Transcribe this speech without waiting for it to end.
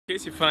In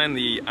case you find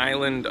the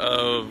island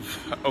of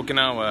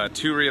Okinawa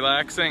too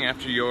relaxing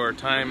after your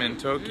time in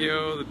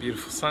Tokyo, the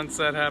beautiful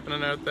sunset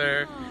happening out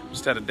there,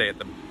 just had a day at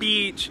the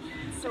beach,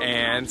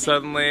 and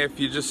suddenly if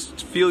you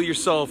just feel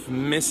yourself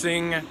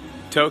missing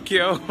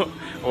Tokyo,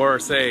 or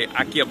say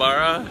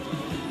Akihabara,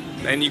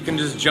 then you can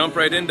just jump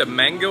right into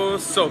Manga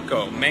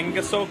Souko,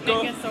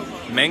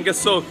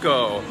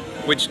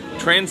 which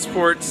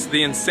transports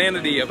the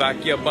insanity of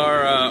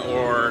Akihabara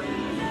or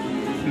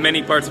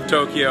many parts of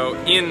Tokyo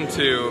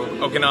into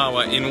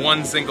Okinawa in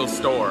one single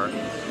store.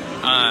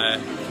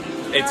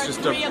 It's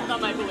just a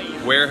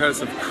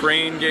warehouse of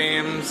crane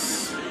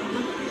games,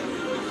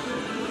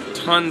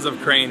 tons of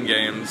crane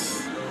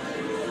games.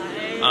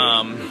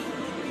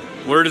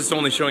 We're just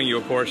only showing you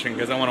a portion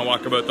because I want to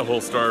walk about the whole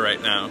store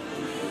right now.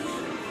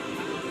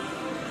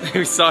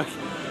 We saw,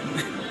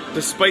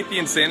 despite the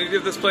insanity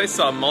of this place,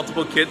 saw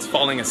multiple kids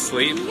falling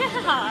asleep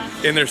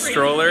in their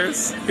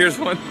strollers. Here's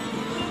one.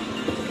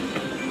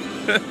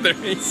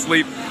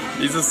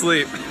 He's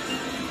asleep.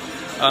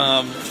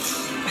 A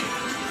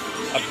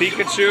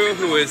Pikachu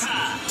who is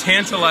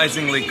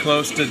tantalizingly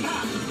close to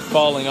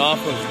falling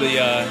off of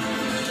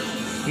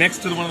the, next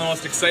to one of the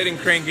most exciting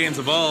crane games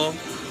of all,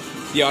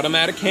 the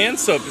automatic hand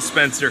soap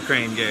dispenser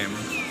crane game.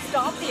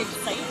 Stop the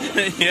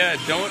excitement. Yeah,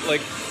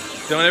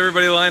 don't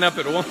everybody line up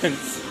at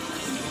once.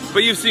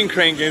 But you've seen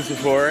crane games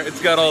before.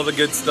 It's got all the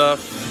good stuff.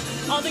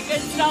 All the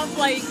good stuff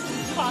like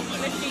coffee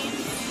machines.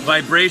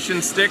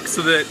 Vibration sticks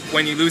so that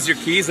when you lose your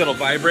keys it'll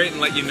vibrate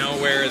and let you know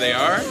where they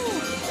are.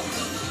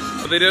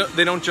 But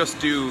they don't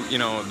just do, you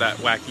know, that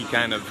wacky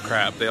kind of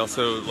crap. They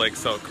also like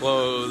sell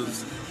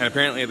clothes, and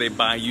apparently they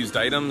buy used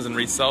items and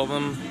resell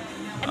them.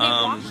 And they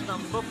wash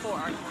them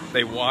before.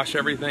 They wash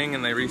everything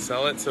and they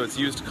resell it, so it's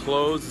used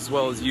clothes as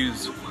well as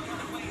used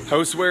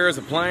housewares,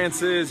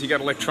 appliances. You got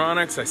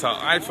electronics. I saw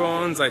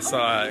iPhones, I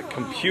saw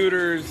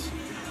computers.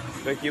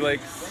 Becky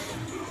likes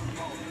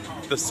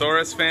the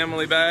Saurus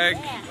family bag.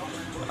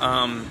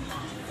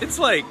 It's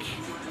like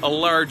a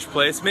large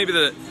place, maybe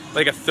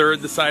like a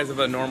third the size of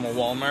a normal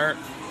Walmart,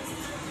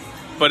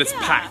 but it's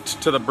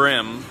packed to the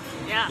brim.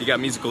 Yeah. You got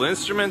musical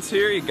instruments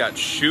here, you got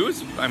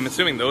shoes, I'm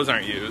assuming those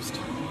aren't used.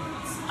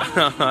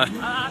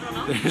 I don't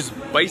know. There's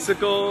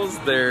bicycles,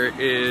 there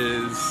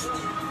is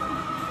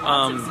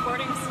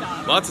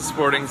lots of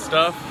sporting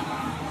stuff.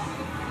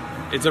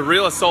 It's a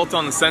real assault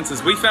on the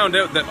senses. We found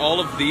out that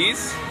all of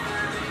these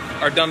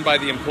are done by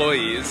the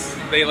employees.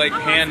 They like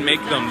hand make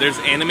them. There's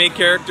anime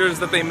characters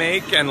that they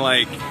make, and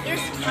like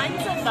there's tons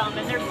of them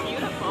and they're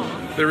beautiful.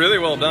 They're really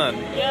well done.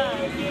 Yeah.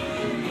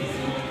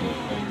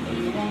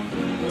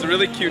 It's a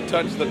really cute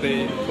touch that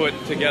they put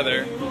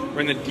together. We're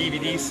in the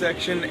DVD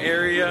section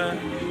area.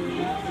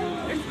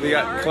 They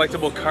got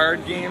collectible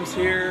card games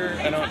here.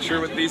 I'm not sure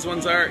what these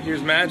ones are.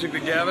 Here's Magic the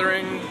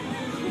Gathering.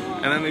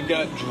 And then they've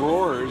got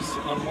drawers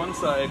on one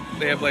side.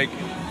 They have like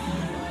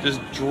just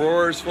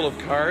drawers full of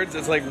cards.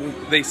 It's like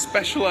they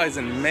specialize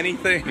in many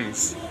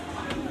things.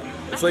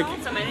 It's like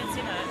awesome. I didn't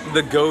see that.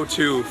 The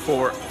go-to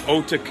for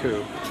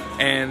otaku.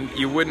 And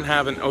you wouldn't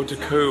have an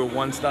otaku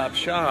one-stop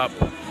shop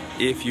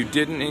if you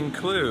didn't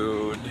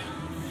include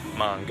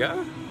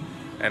manga.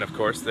 And of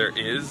course there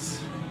is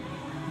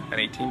an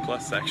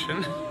 18+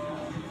 section.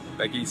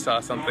 Becky saw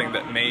something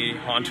that may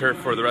haunt her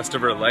for the rest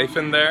of her life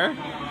in there.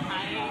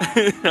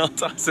 I'll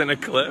toss in a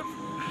clip.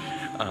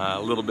 A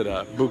little bit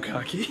of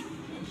bukkake.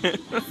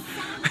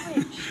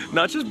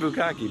 Not just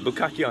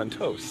bukkake on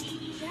toast.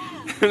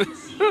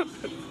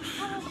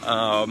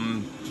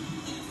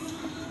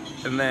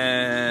 And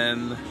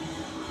then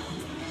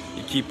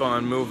you keep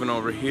on moving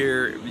over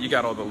here. You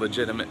got all the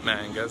legitimate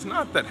mangas.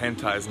 Not that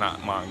hentai is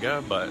not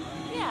manga, but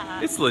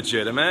yeah, it's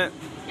legitimate.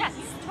 Yes,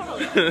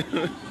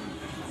 totally.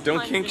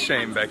 Don't kink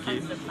shame,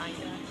 Becky.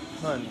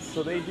 Tons.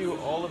 So they do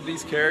all of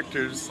these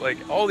characters,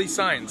 like all these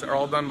signs are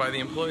all done by the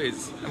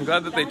employees. I'm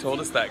glad that they told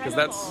us that, because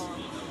that's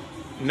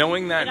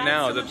knowing that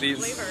now that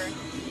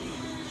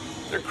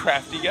they're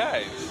crafty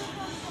guys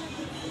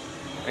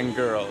and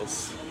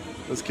girls.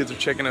 Those kids are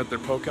checking out their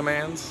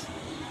Pokemans.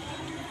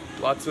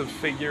 Lots of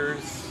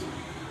figures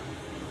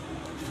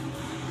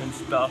and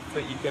stuff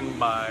that you can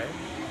buy.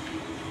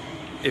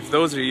 If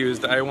those are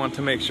used, I want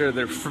to make sure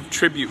they're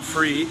tribute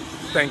free.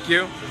 Thank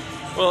you.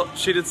 Well,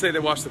 she did say they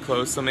wash the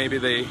clothes, so maybe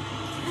they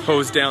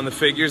hose down the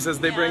figures as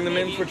they bring them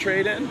in for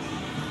trade-in.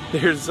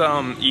 There's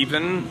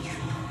even,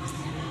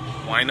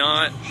 why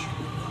not,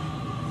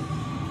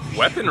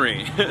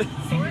 weaponry.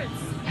 Swords.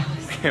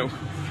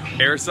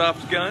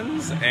 Airsoft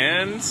guns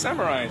and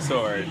samurai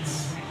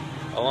swords.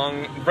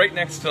 Right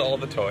next to all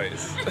the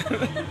toys.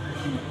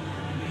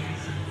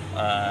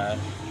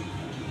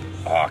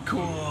 Oh,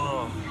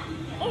 cool.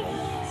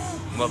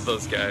 Love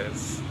those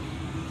guys.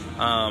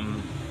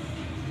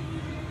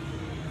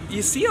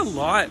 You see a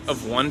lot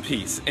of One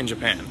Piece in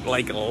Japan,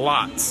 like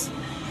lots.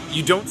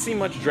 You don't see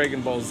much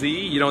Dragon Ball Z,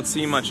 you don't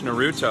see much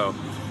Naruto.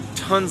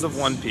 Tons of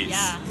One Piece.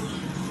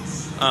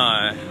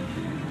 Yeah.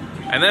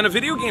 And then a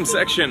video game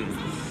section.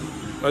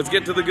 Let's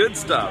get to the good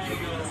stuff.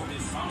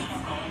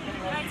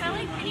 Guys, I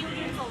like video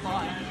games a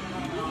lot.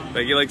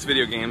 Becky likes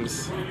video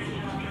games.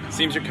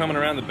 Seems you're coming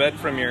around the bend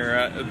from your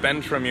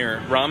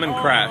ramen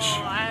crash.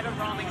 Oh, I had a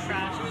ramen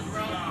crash. It was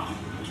rough.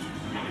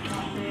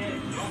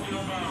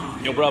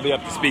 You'll probably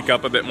have to speak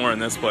up a bit more in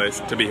this place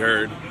to be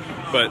heard.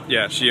 But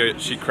yeah,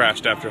 she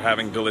crashed after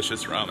having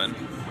delicious ramen.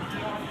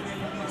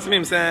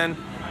 Sumim-san,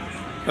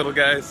 little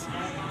guys,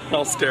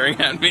 all staring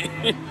at me.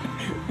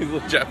 These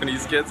little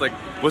Japanese kids, like,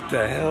 what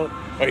the hell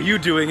are you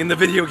doing in the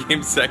video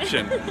game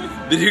section?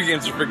 Video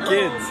games are for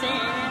kids.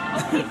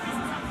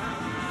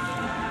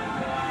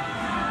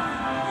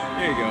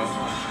 There you go.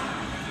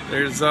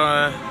 There's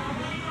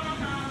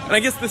and I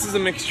guess this is a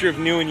mixture of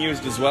new and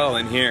used as well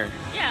in here.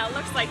 Yeah, it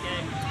looks like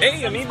it.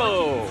 Hey,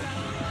 amiibo!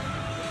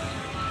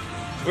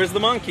 Where's the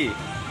monkey?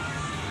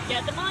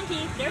 Get the monkey.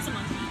 There's a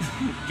monkey.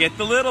 Get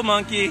the little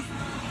monkey. Ooh,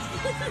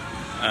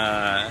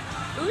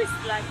 it's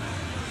black.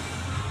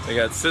 They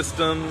got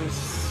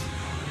systems.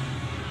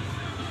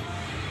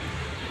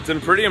 It's a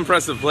pretty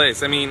impressive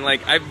place. I mean,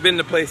 like, I've been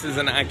to places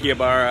in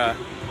Akihabara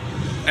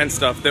and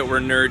stuff that were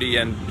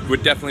nerdy and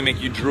would definitely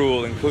make you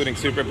drool, including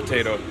Super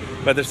Potato.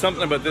 But there's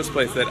something about this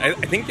place that I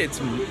think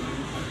it's,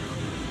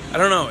 I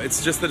don't know,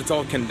 it's just that it's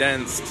all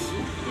condensed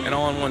and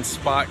all in one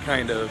spot,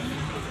 kind of.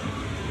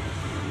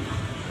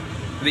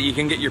 That you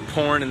can get your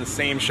porn in the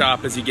same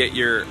shop as you get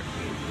your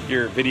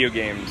video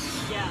games.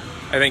 Yeah.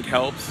 I think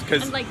helps,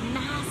 because And like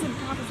massive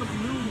bottles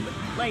of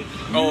lube. Like.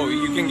 oh,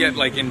 you can get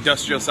like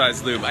industrial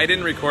sized lube. I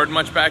didn't record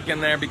much back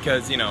in there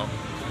because, you know,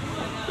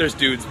 there's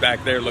dudes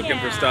back there looking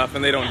for stuff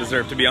and they don't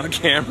deserve to be on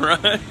camera.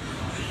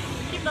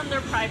 Give them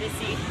their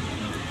privacy.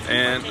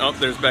 And oh,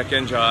 there's Becca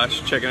and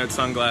Josh checking out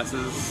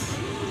sunglasses.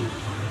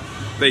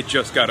 They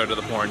just got out of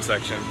the porn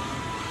section.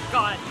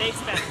 God, they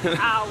spent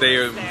hours They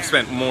there.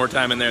 spent more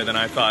time in there than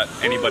I thought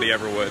anybody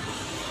ever would.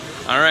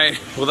 All right,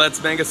 well,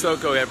 that's Manga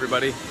Souko,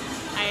 everybody.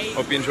 I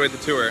Hope you enjoyed the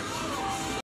tour.